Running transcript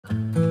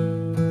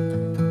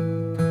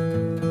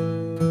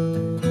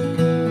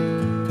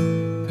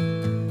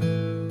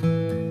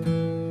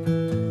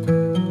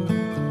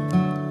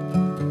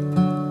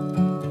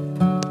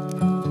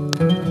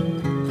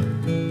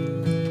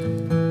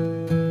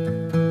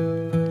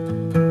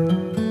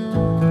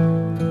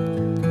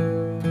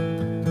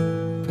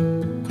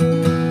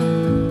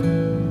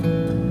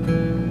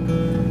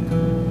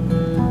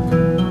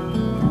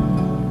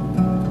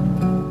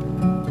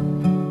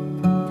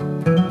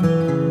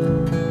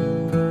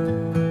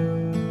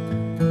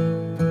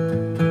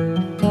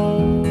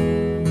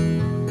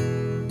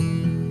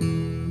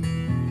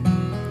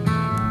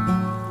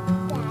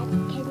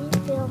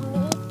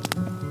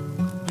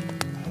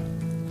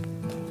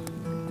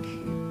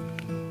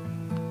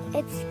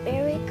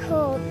very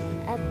cold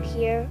up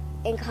here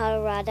in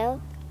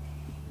Colorado,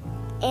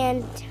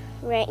 and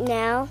right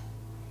now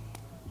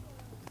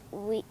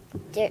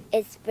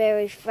it's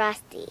very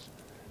frosty.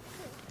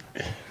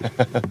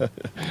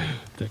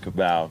 Take a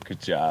bow. Good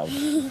job.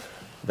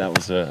 That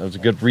was a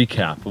good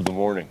recap of the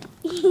morning.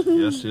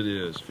 Yes, it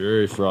is.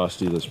 Very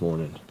frosty this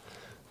morning.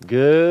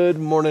 Good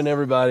morning,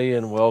 everybody,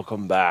 and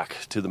welcome back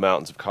to the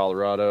mountains of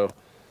Colorado.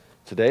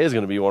 Today is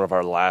going to be one of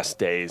our last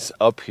days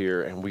up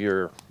here, and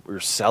we're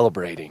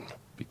celebrating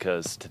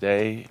because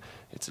today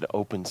it's an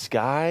open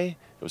sky.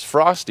 It was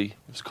frosty.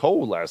 It was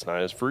cold last night.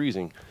 It was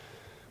freezing.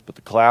 But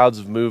the clouds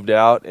have moved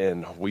out,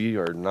 and we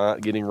are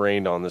not getting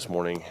rained on this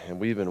morning. And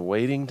we've been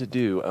waiting to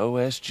do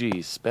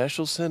OSG,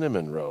 special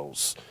cinnamon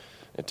rolls.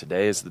 And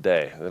today is the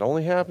day. It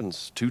only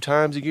happens 2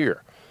 times a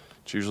year.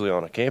 It's usually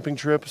on a camping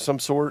trip of some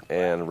sort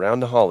and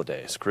around the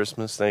holidays,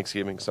 Christmas,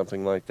 Thanksgiving,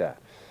 something like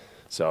that.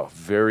 So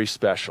very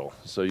special.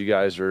 So you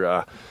guys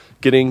are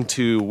getting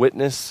to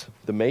witness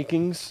the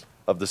makings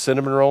of the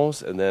cinnamon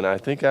rolls. And then I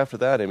think after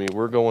that, Amy,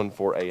 we're going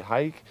for a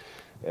hike.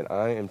 And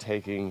I am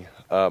taking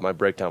my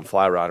breakdown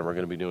fly rod, and we're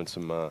going to be doing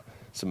some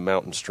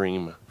mountain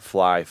stream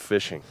fly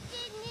fishing.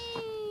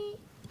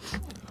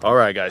 All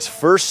right, guys,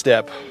 first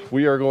step,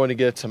 we are going to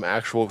get some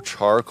actual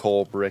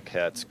charcoal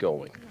briquettes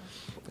going.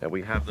 And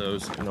we have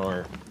those in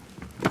our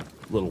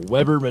little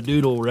Weber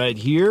Madoodle right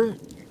here.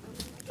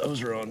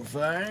 Those are on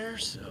fire,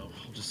 so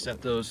I'll just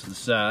set those to the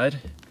side.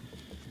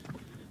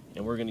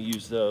 And we're going to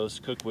use those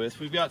to cook with.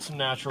 We've got some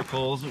natural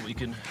coals that we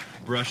can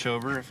brush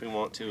over if we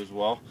want to as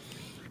well.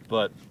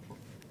 But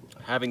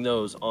having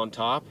those on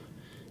top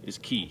is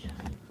key.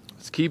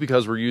 It's key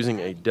because we're using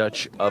a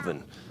Dutch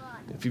oven.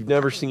 If you've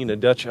never seen a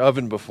Dutch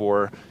oven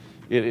before,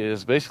 it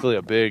is basically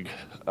a big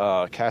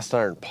cast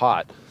iron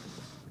pot,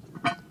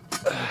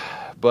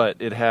 but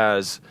it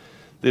has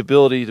the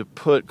ability to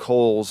put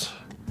coals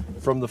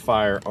from the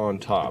fire on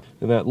top.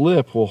 And that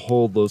lip will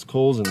hold those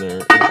coals in there.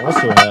 It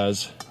also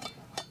has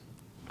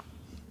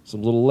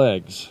some little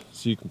legs,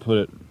 so you can put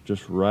it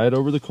just right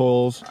over the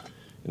coals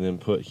and then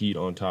put heat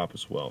on top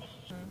as well.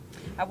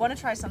 I want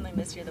to try something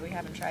this year that we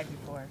haven't tried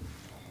before.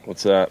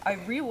 What's that? I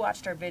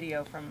rewatched our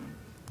video from,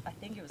 I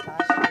think it was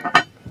last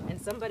year, and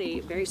somebody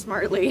very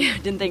smartly,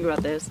 didn't think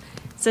about this,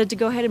 said to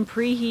go ahead and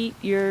preheat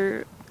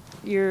your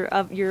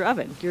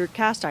oven, your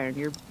cast iron,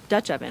 your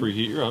Dutch oven.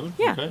 Preheat your oven?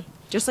 Yeah. Okay.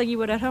 Just like you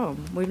would at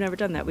home. We've never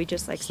done that. We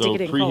just like stick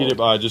it in So preheat cold. it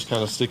by just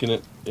kind of sticking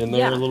it in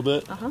there a little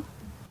bit? Uh-huh.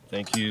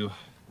 Thank you,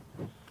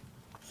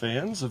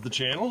 fans of the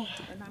channel.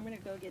 And I'm going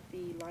to go get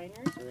the liners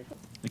really quick.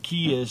 The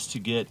key is to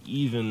get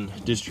even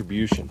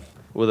distribution.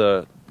 With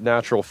a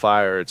natural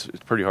fire, it's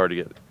pretty hard to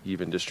get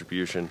even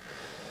distribution.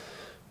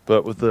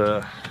 But with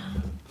the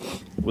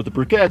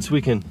briquettes, we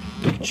can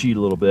cheat a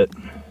little bit.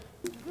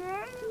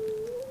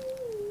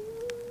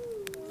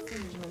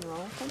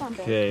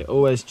 Okay,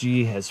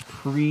 OSG has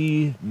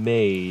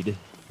pre-made.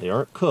 They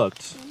aren't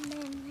cooked.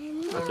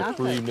 But they're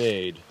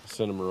pre-made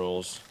cinnamon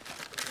rolls.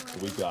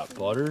 We've got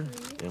butter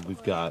and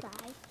we've got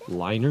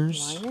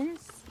liners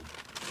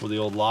for the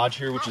old lodge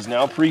here, which is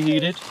now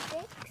preheated.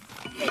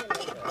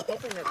 I'm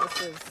hoping that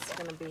this is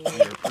going to be...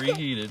 They're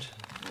preheated.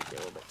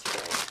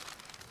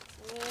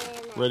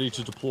 Ready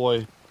to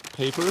deploy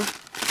paper.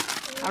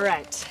 All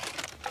right.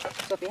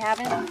 So if you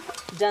haven't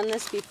done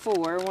this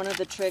before, one of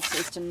the tricks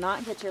is to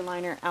not get your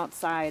liner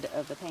outside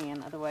of the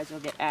pan, otherwise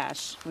you'll get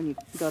ash when you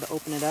go to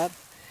open it up.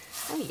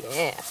 Oh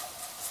yeah.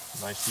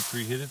 Nicely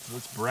preheated, so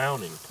it's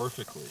browning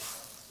perfectly.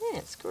 Yeah,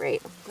 it's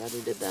great. I'm glad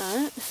we did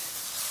that.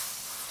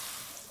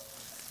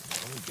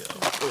 There we go.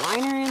 Put the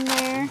liner in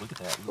there. Ooh, look at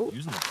that. We're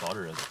using the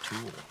butter as a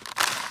tool.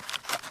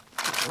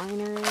 Put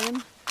liner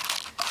in.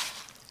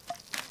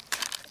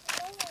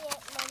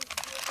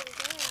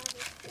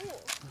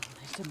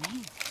 Nice to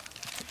me.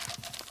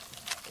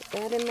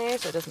 Get that in there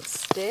so it doesn't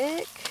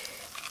stick.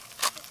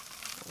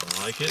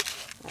 I like it.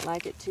 I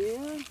like it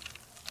too.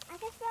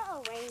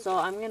 So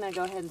I'm going to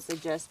go ahead and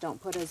suggest don't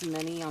put as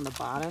many on the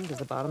bottom because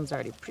the bottom's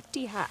already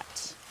pretty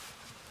hot.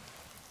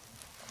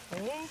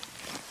 Okay.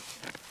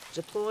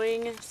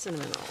 Deploying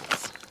cinnamon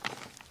rolls.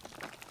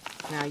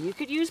 Now you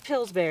could use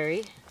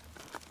Pillsbury.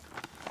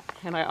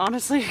 And I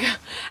honestly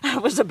I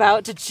was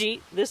about to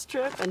cheat this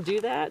trip and do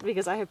that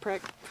because I have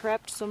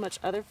prepped so much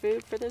other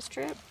food for this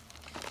trip.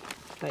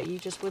 But you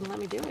just wouldn't let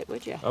me do it,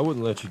 would you? I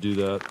wouldn't let you do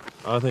that.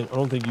 I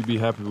don't think you'd be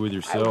happy with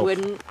yourself. I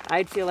wouldn't.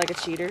 I'd feel like a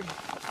cheater.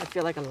 I'd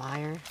feel like a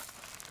liar.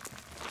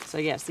 So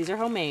yes, these are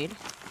homemade.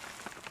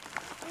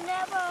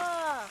 Never.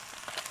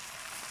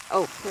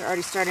 Oh, they're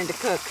already starting to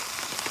cook.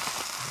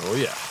 Oh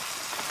yeah.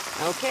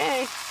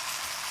 Okay.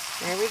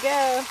 There we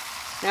go.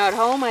 Now at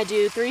home I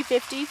do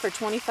 350 for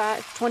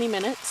 20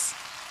 minutes.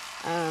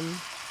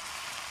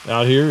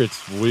 Out here,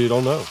 we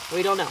don't know.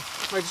 We don't know.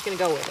 We're just going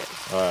to go with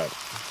it. All right.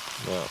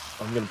 Now,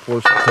 I'm going to pour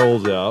some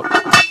coals out.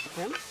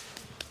 Okay.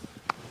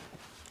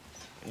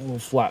 A little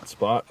flat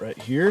spot right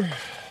here.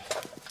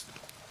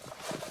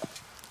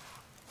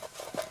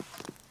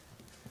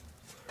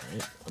 All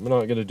right. I'm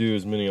not going to do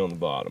as many on the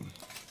bottom.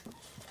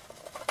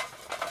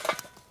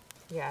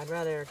 Yeah, I'd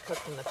rather cook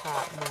from the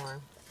top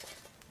more.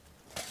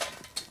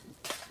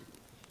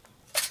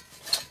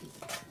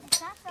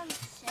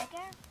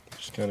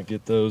 Just kind of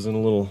get those in a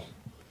little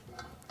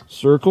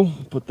circle.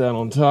 Put that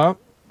on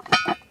top.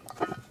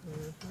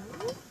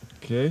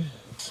 Okay.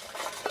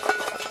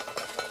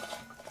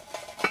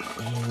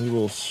 And we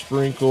will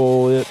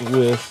sprinkle it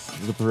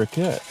with the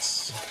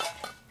briquettes.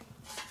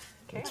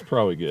 Okay. That's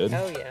probably good.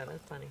 Oh yeah,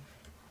 that's funny.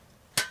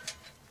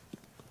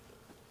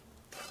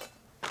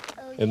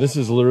 And this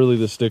is literally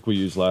the stick we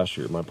used last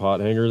year. My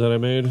pot hanger that I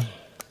made.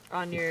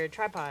 On your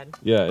tripod.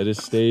 Yeah, it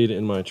has stayed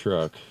in my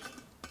truck.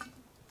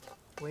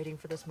 Waiting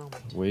for this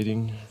moment.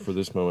 Waiting for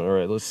this moment. All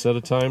right, let's set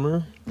a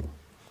timer.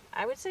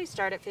 I would say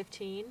start at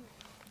 15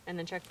 and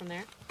then check from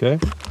there. Okay.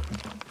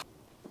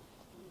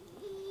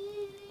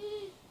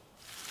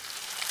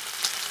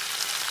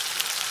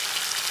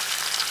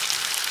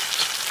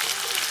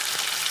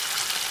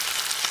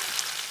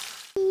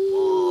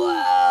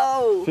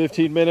 Whoa!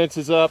 15 minutes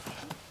is up.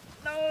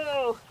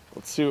 No!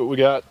 Let's see what we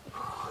got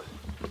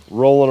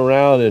rolling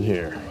around in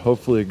here.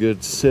 Hopefully a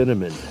good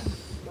cinnamon.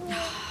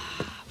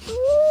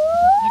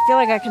 I feel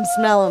like I can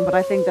smell them, but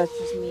I think that's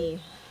just me.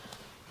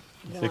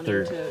 You think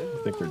they're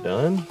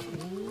done?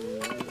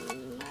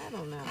 I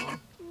don't know.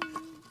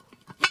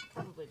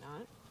 Probably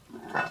not.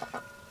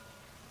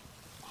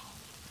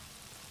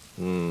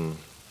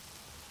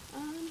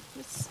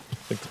 Let's... I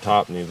think the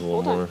top needs a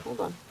little more.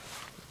 Hold on.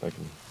 I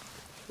can.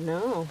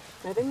 No,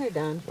 I think they're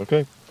done.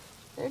 Okay.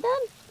 They're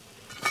done.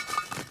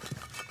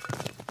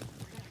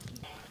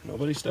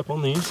 Nobody step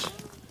on these.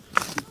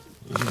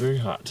 These are very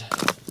hot.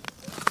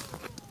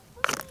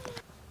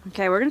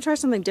 Okay, we're gonna try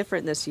something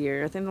different this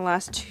year. I think the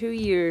last 2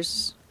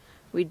 years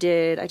I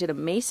did a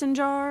mason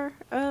jar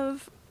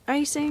of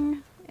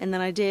icing, and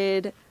then I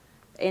did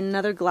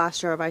another glass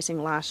jar of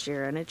icing last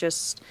year, and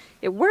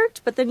it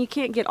worked, but then you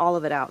can't get all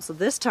of it out. So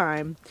this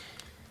time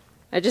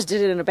I just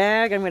did it in a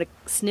bag. I'm gonna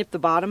snip the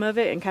bottom of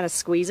it and kind of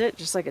squeeze it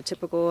just like a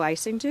typical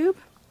icing tube,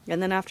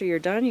 and then after you're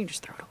done you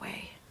just throw it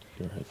away.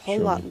 Right, Whole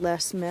lot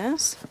less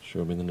mess.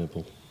 Show me the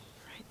nipple.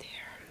 Right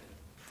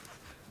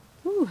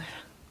there. Ooh.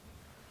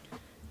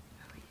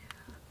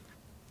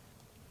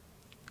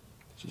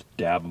 Just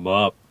dab them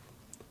up.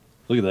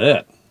 Look at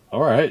that.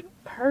 All right.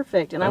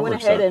 Perfect. And That I went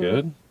works ahead out and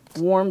good.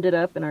 warmed it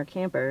up in our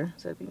camper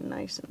so it'd be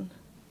nice and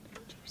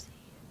juicy.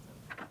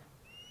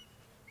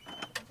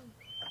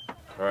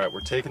 All right,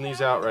 we're taking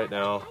these out right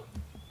now.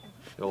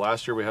 You know,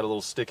 last year we had a little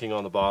sticking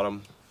on the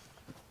bottom.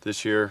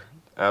 This year,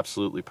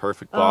 absolutely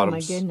perfect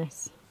bottoms. Oh my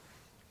goodness.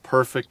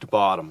 Perfect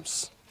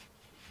bottoms.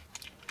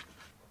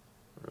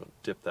 We're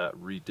gonna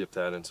re-dip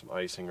that in some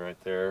icing right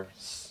there.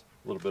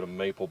 A little bit of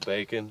maple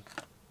bacon.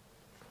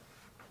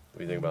 What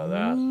do you think about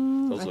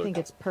that? I think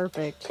it's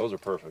perfect. Those are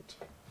perfect.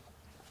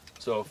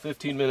 So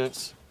 15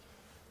 minutes,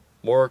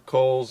 more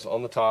coals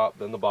on the top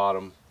than the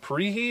bottom.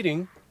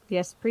 Preheating.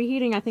 Yes,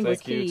 preheating I think was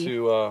key. Thank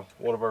you to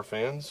one of our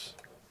fans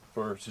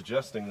for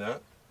suggesting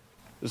that.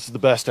 This is the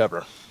best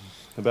ever.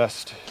 The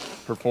best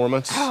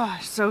performance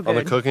So good. on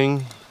the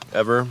cooking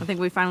ever. I think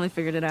we finally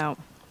figured it out.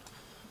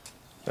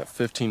 That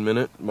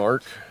 15-minute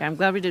mark. Yeah, I'm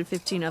glad we did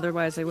 15,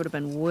 otherwise they would have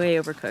been way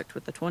overcooked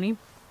with the 20.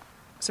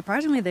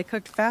 Surprisingly, they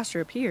cooked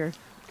faster up here.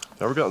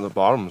 Never gotten the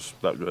bottoms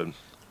that good.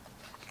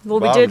 Well,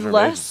 we Bottoms did are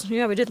less. amazing.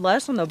 Yeah, we did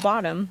less on the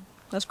bottom.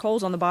 Less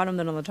coals on the bottom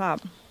than on the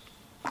top.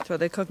 So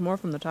they cooked more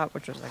from the top,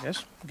 which was, I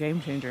guess, a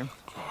game changer.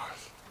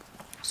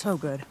 So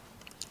good.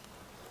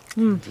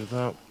 Did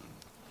that?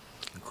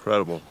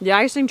 Incredible. The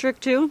icing trick,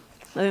 too.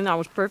 I think that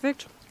was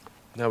perfect.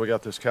 Now we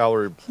got this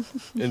calorie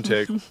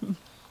intake.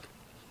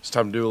 It's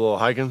time to do a little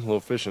hiking, a little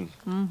fishing.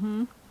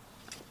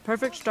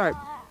 Perfect start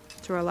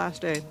to our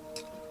last day.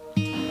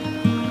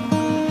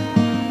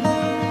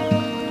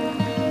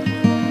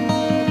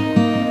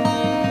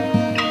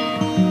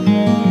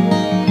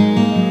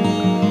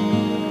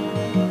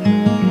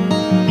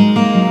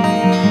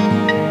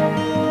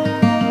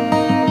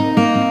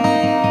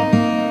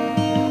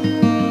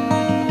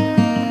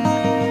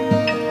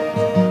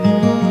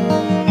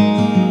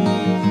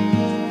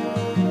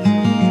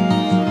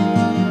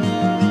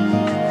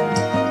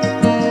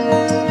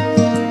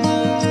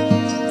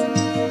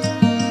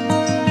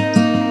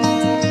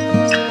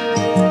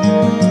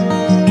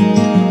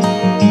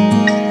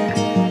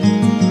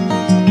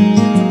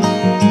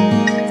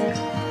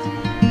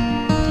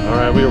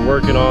 We are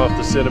working off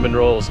the cinnamon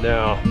rolls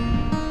now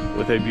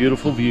with a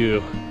beautiful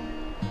view.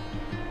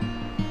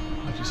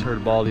 I just heard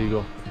a bald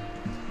eagle.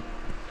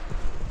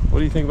 What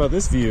do you think about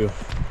this view?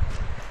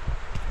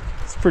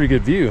 It's a pretty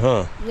good view,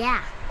 huh?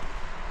 Yeah.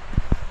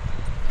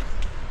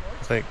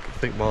 I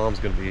think Mom's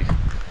gonna be,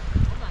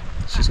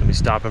 she's gonna be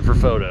stopping for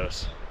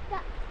photos.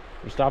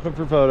 We're stopping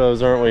for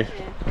photos, aren't we?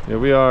 Here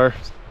we are.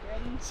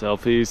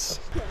 Selfies.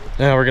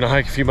 Now we're gonna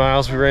hike a few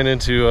miles. We ran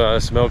into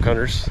some elk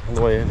hunters on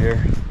the way in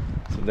here.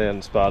 So they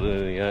hadn't spotted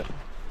anything yet.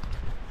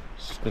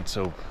 It's been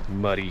so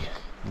muddy,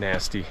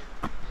 nasty.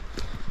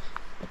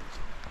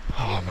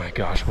 Oh my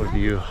gosh, what a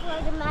view.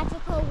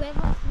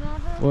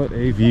 What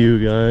a view,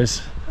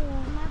 guys.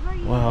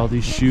 Wow,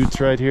 these chutes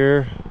right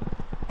here.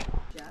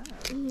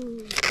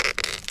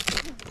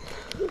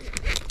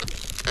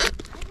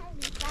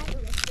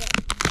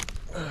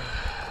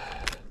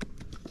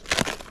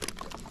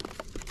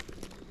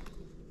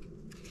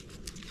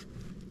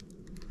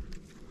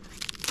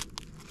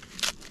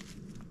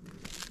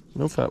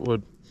 No fat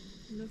wood.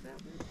 No fat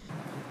wood.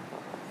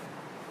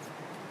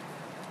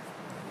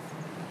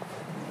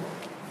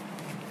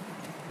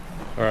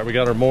 All right, we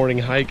got our morning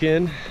hike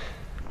in,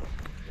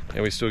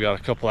 and we still got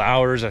a couple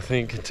hours, I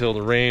think, until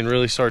the rain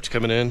really starts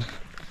coming in.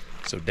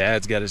 So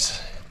Dad's got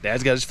his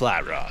fly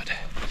rod,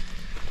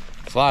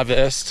 fly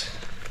vest.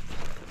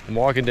 I'm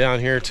walking down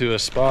here to a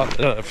spot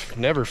that I've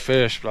never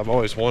fished, but I've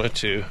always wanted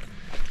to.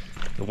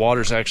 The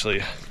water's actually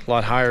a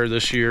lot higher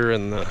this year,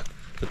 and the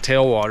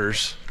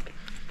tailwaters,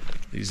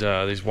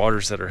 these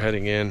waters that are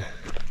heading into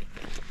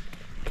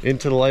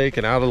the lake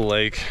and out of the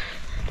lake,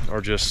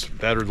 are just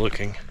better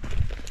looking.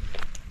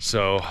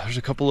 So there's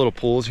a couple little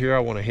pools here I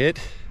want to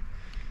hit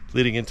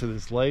leading into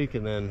this lake,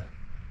 and then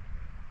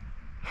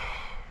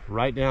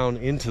right down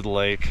into the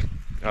lake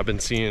I've been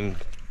seeing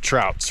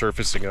trout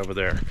surfacing over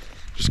there,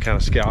 just kind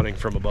of scouting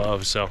from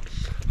above. So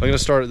I'm going to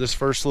start at this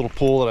first little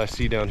pool that I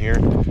see down here,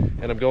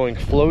 and I'm going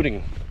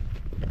floating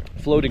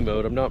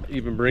mode. I'm not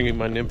even bringing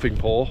my nymphing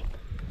pole.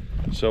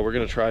 So we're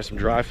going to try some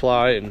dry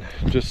fly and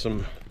just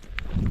some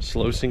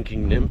slow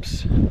sinking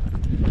nymphs,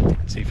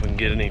 see if we can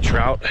get any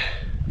trout.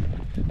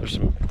 There's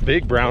some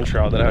big brown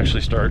trout that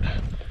actually start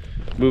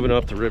moving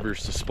up the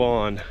rivers to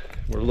spawn.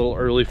 We're a little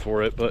early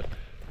for it, but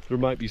there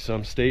might be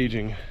some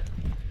staging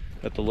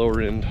at the lower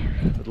end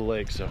of the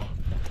lake. So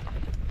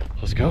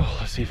let's go.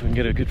 Let's see if we can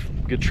get a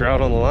good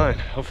trout on the line.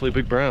 Hopefully a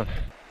big brown.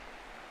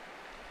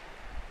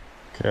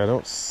 Okay, I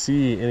don't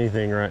see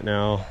anything right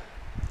now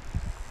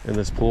in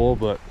this pool,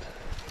 but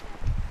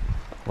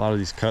a lot of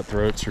these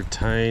cutthroats are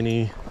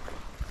tiny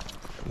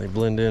and they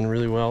blend in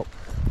really well.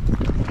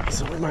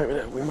 So we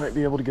might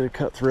be able to get a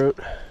cutthroat.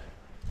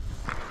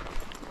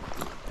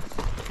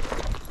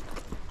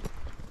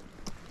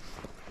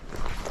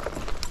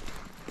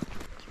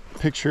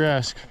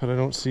 Picturesque, but I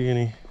don't see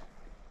any.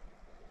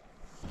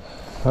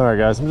 All right,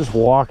 guys, I'm just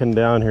walking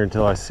down here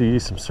until I see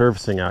some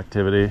surfacing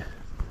activity,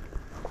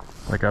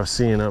 like I was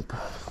seeing up.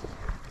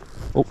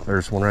 Oh,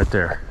 there's one right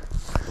there.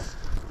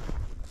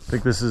 I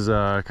think this is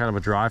kind of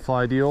a dry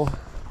fly deal.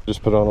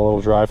 Just put on a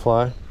little dry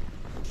fly,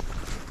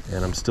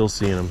 and I'm still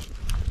seeing them.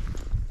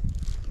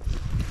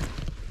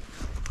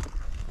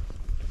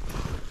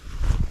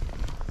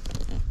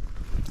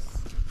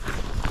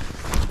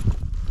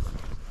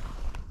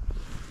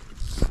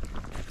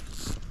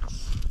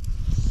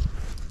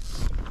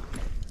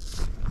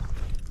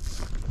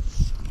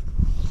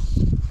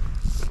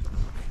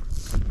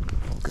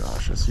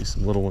 I see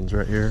some little ones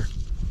right here.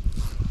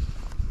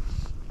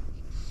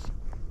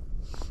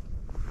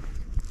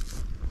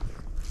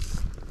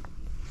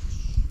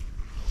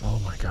 Oh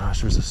my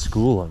gosh, there's a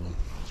school of them.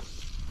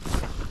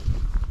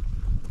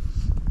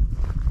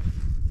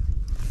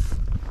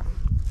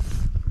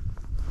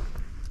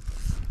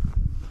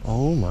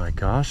 Oh my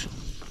gosh.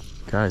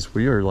 Guys,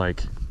 we are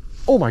like,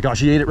 oh my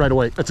gosh, he ate it right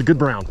away. That's a good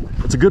brown.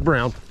 It's a good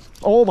brown.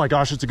 Oh my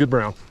gosh, it's a good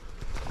brown.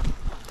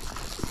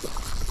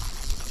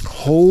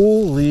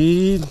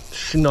 Holy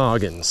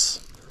schnoggins.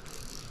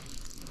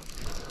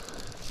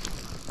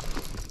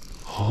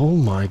 Oh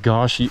my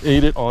gosh, he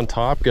ate it on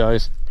top,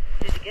 guys.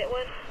 Did you get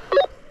one?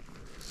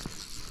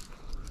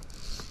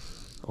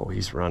 Oh,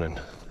 he's running.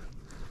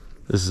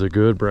 This is a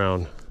good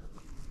brown.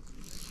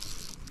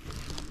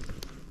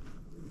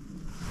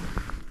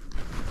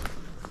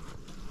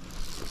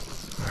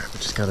 All right, we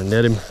just gotta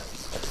net him.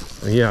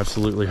 He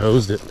absolutely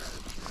hosed it.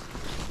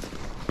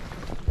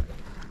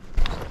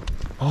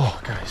 Oh,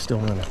 God, he's still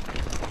running.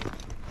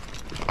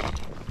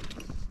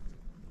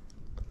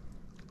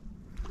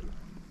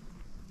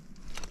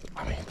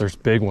 I mean, there's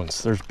big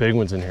ones. There's big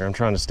ones in here. I'm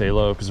trying to stay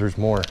low because there's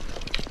more.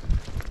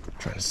 I'm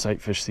trying to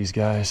sight fish these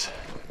guys.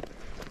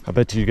 I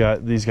bet you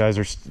these guys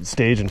are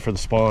staging for the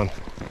spawn.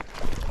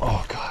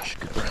 Oh, gosh,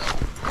 good brown.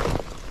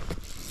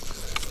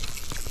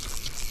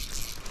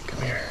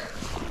 Come here.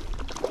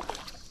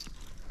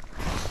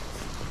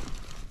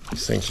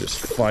 These things just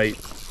fight.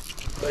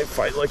 They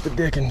fight like the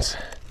dickens.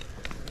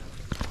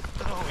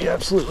 Oh, he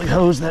absolutely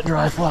hosed that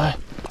dry fly.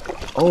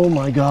 Oh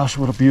my gosh,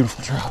 what a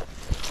beautiful trout.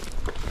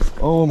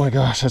 Oh my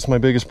gosh, that's my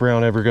biggest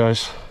brown ever,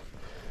 guys.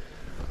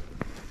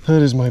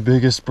 That is my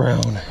biggest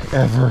brown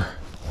ever.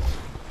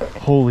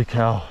 Holy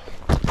cow.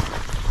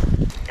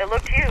 It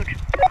looked huge.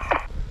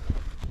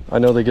 I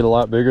know they get a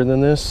lot bigger than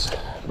this,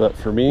 but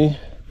for me,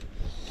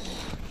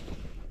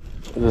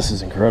 this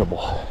is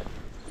incredible.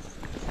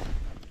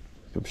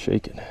 I'm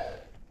shaking.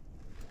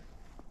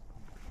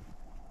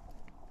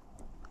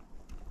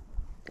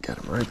 Got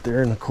him right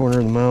there in the corner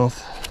of the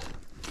mouth.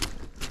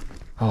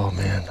 Oh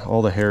man,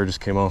 all the hair just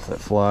came off that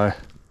fly.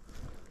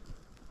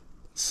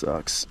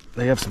 Sucks.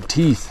 They have some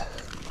teeth.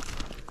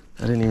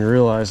 I didn't even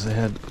realize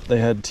they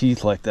had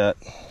teeth like that.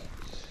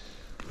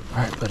 All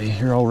right, buddy,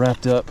 you're all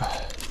wrapped up.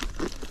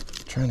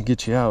 Trying to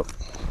get you out.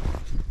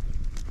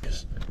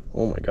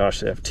 Oh my gosh,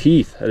 they have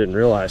teeth. I didn't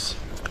realize.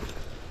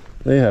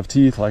 They have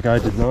teeth like I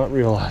did not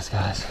realize,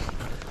 guys.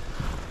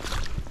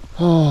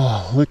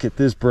 Oh, look at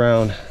this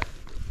brown.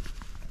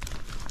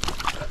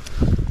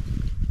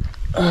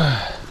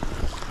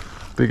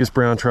 Biggest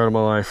brown trout of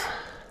my life.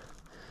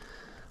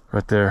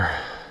 Right there.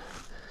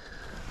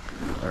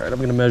 All right, I'm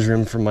gonna measure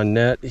him from my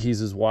net.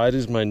 He's as wide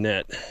as my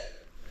net.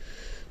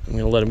 I'm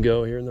gonna let him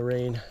go here in the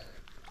rain.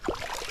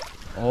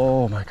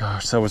 Oh my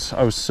gosh, I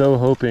was so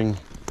hoping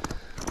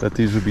that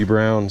these would be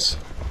browns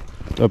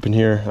up in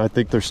here. I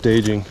think they're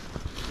staging.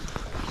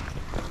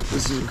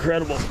 This is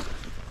incredible.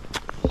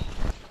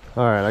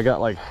 All right, I got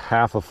like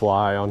half a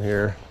fly on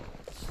here.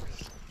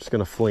 Just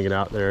gonna fling it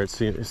out there. It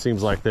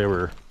seems like they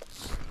were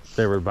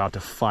about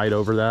to fight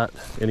over that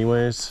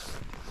anyways.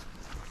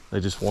 They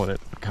just want it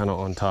kind of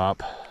on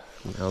top.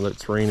 Now that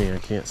it's raining, I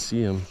can't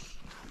see them.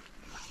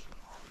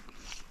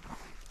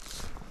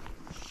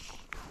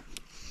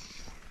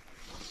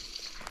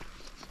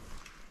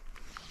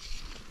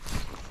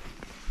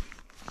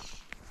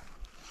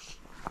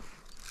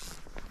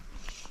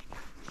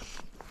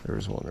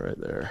 There's one right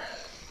there.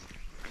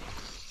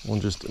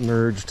 One just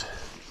emerged.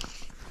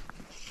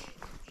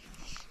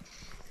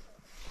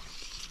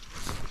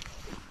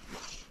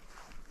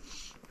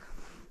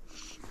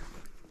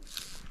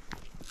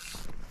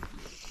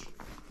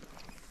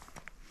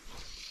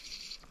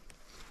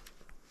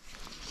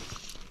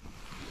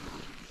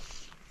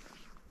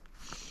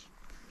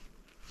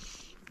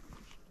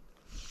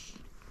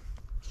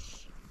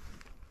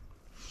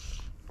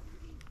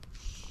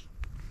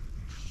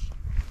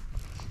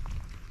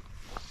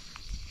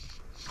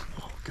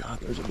 God,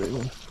 there's a big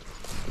one.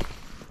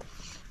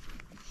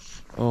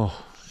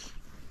 Oh.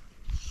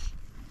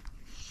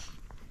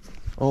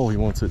 Oh, he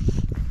wants it.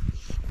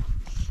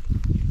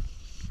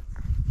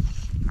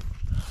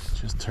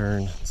 Just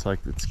turn. It's like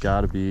it's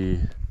gotta be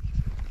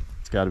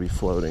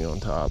floating on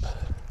top.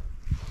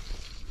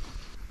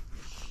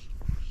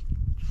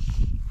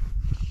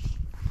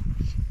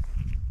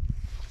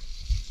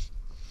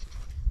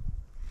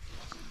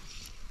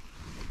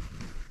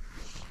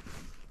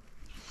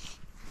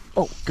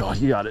 Oh God,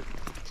 you got it.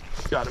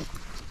 Got him.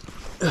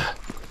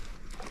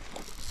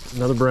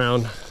 Another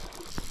brown.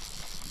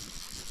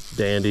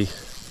 Dandy.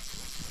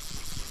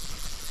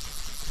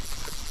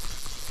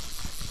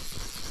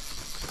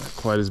 Not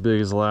quite as big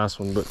as the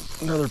last one, but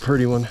another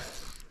pretty one.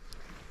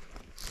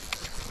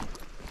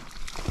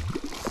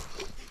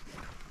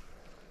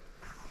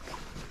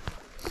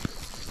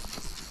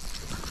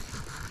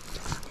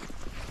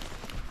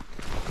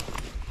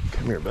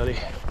 Come here, buddy.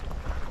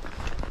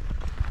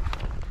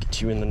 Get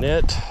you in the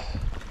net.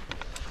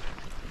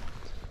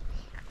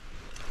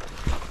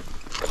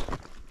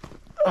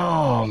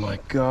 Oh my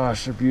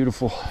gosh, they're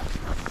beautiful.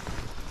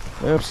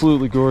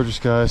 Absolutely gorgeous,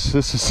 guys.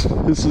 This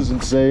is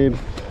insane.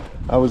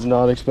 I was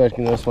not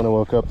expecting this when I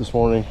woke up this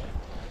morning.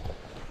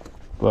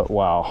 But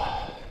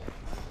wow.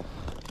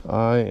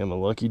 I am a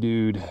lucky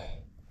dude.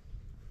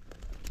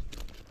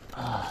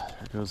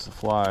 There goes the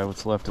fly,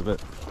 what's left of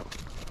it.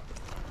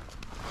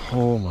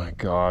 Oh my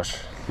gosh.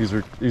 These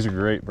are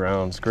great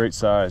browns, great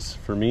size.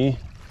 For me,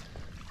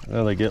 I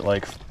know they get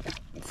like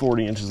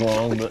 40 inches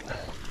long, but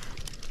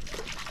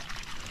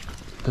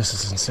this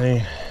is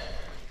insane.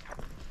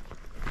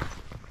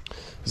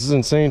 This is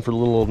insane for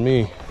little old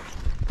me.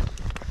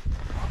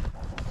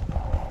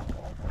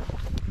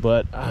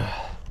 But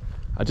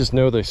I just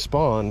know they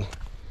spawn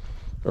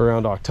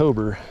around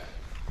October,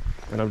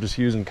 and I'm just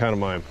using kind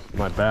of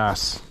my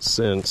bass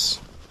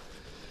sense.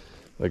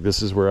 Like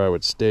this is where I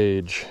would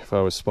stage if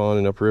I was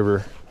spawning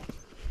upriver.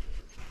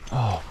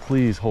 Oh,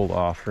 please hold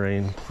off,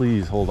 rain.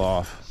 Please hold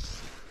off.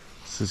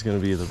 This is gonna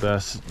be the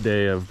best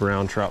day of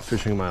brown trout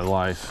fishing in my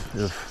life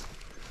if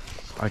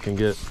I can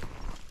get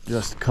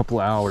just a couple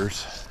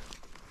hours.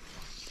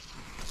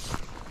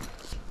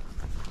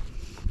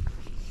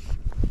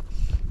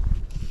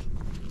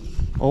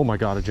 Oh my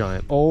God, a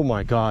giant. Oh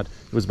my God,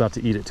 it was about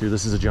to eat it too.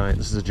 This is a giant,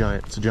 this is a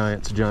giant, it's a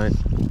giant, it's a giant,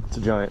 it's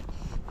a giant.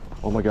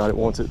 Oh my God, it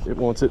wants it, it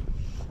wants it.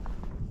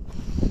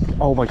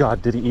 Oh my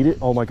God, did he eat it?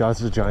 Oh my God,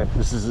 this is a giant.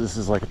 This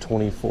is like a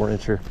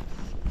 24-incher.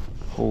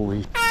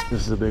 Holy,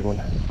 this is a big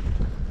one.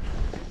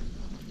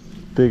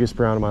 Biggest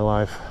brown of my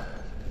life.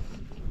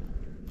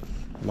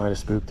 Might have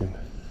spooked him.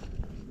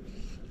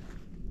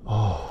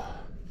 Oh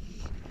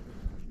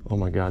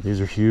my God, these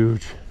are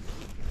huge.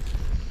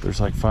 There's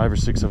like 5 or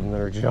 6 of them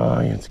that are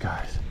giants,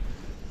 guys.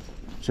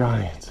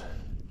 Giants.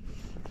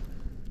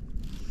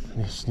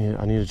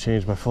 I need to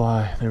change my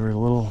fly. They were a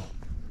little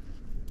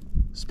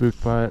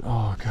spooked by it.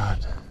 Oh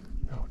God,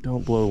 no,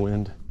 don't blow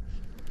wind.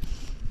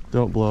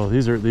 Don't blow.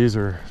 These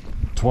are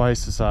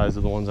twice the size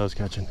of the ones I was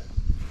catching.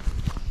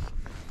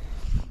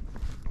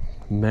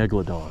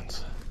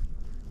 Megalodons.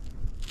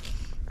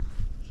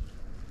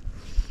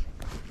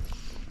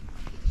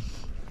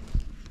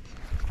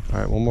 All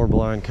right, one more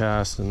blind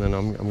cast, and then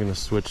I'm gonna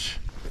switch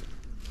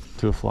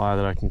to a fly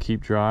that I can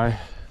keep dry. I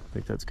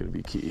think that's gonna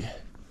be key.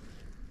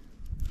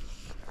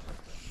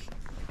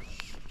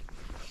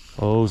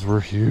 Those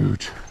were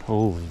huge.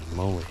 Holy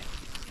moly.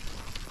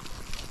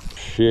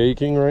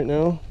 Shaking right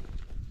now.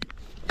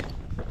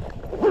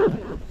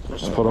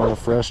 Just put on a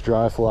fresh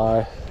dry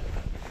fly.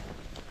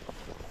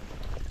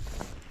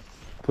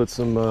 Put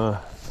some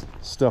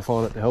stuff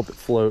on it to help it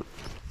float.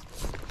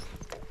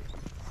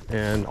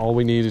 And all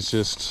we need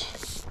is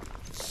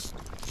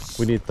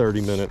we need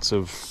 30 minutes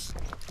of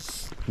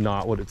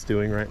not what it's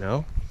doing right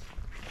now.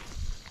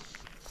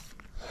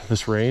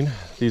 this rain.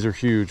 These are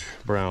huge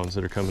browns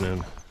that are coming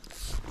in.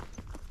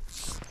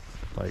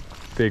 Like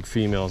big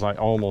females. I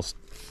almost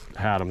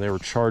had them. They were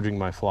charging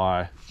my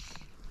fly.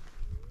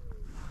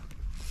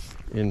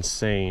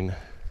 Insane.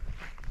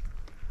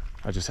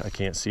 I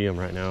can't see them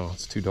right now.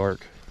 It's too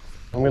dark.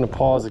 I'm gonna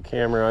pause the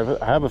camera.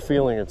 I have a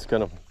feeling it's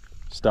gonna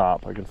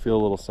stop. I can feel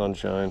a little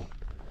sunshine.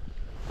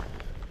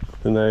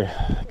 Then they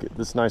get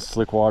this nice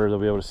slick water, they'll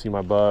be able to see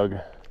my bug.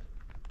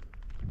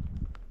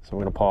 So I'm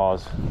gonna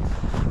pause.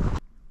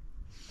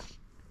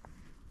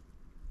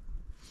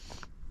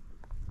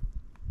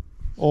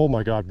 Oh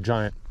my God,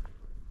 giant.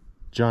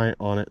 Giant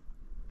on it.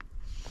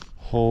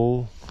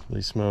 Holy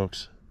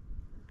smokes.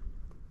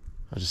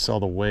 I just saw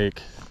the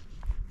wake.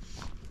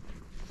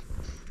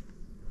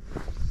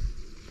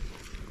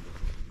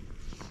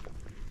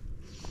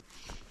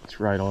 He's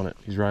right on it.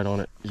 He's right on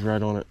it. He's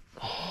right on it.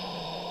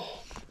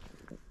 Oh.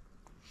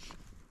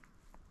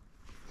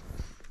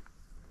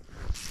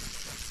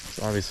 It's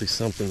obviously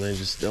something they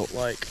just don't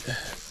like.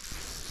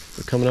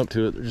 They're coming up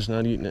to it. They're just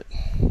not eating it.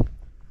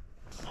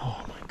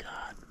 Oh my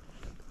God.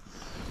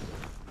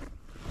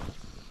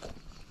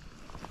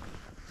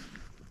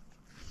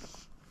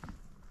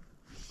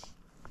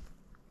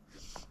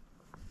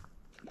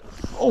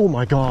 Oh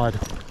my God.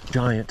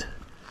 Giant.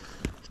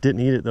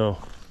 Didn't eat it though.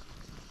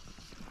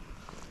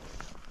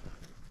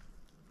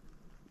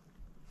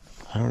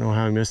 I don't know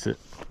how I missed it.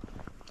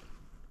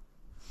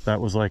 That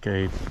was like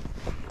a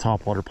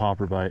topwater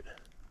popper bite.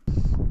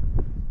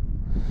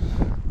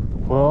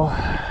 Well,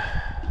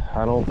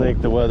 I don't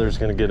think the weather's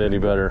gonna get any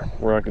better.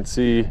 Where I can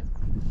see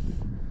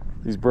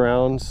these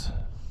browns,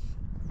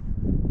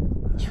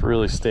 this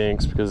really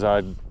stinks because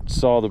I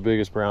saw the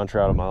biggest brown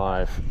trout of my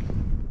life.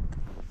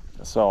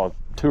 I saw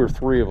 2 or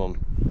 3 of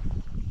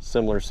them,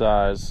 similar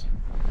size.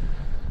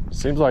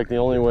 Seems like the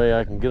only way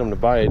I can get them to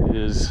bite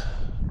is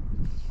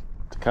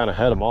kind of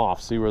head them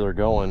off, see where they're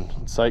going,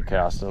 sight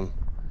cast them.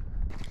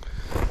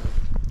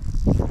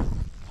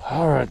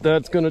 All right,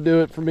 that's gonna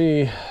do it for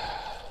me.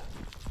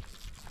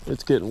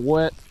 It's getting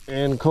wet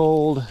and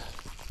cold.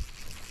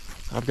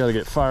 I've got to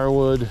get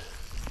firewood.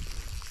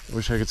 I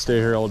wish I could stay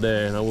here all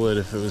day, and I would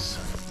if it was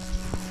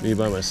me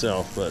by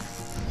myself, but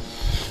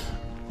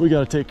we got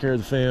to take care of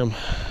the fam.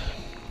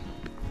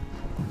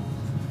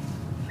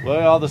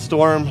 Well, the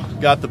storm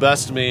got the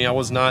best of me. I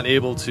was not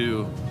able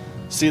to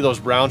see those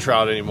brown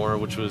trout anymore,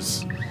 which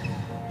was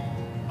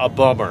a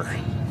bummer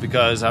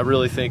because I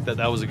really think that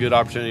was a good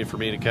opportunity for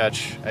me to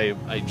catch a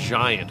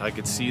giant. I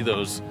could see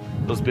those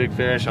big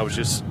fish. I was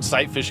just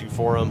sight fishing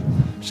for them,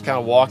 just kind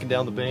of walking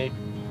down the bank.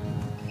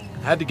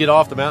 Had to get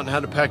off the mountain,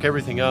 had to pack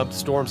everything up. The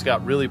storms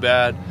got really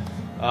bad,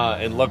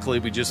 and luckily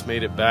we just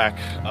made it back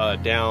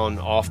down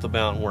off the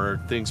mountain where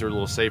things are a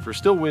little safer.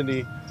 Still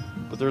windy,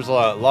 but there's a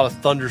lot of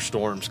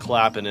thunderstorms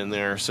clapping in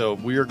there. So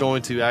we are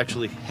going to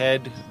actually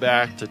head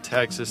back to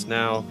Texas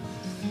now.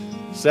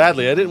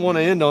 Sadly, I didn't want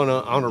to end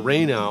on a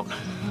rain out,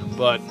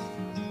 but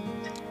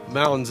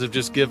mountains have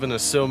just given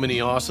us so many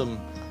awesome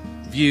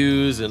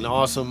views and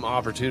awesome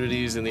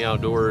opportunities in the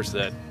outdoors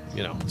that,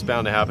 you know, it's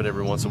bound to happen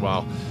every once in a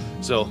while.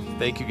 So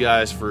thank you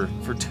guys for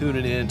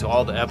tuning in to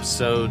all the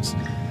episodes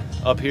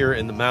up here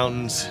in the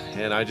mountains,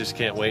 and I just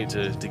can't wait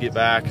to get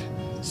back,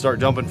 start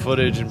dumping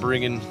footage and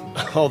bringing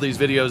all these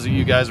videos that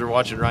you guys are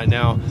watching right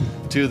now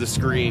to the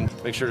screen.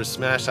 Make sure to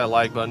smash that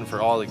like button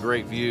for all the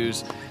great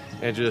views.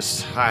 And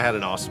I had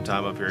an awesome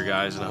time up here,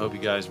 guys, and I hope you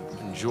guys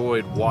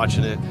enjoyed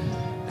watching it.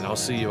 And I'll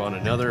see you on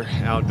another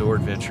outdoor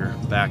adventure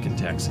back in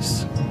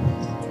Texas.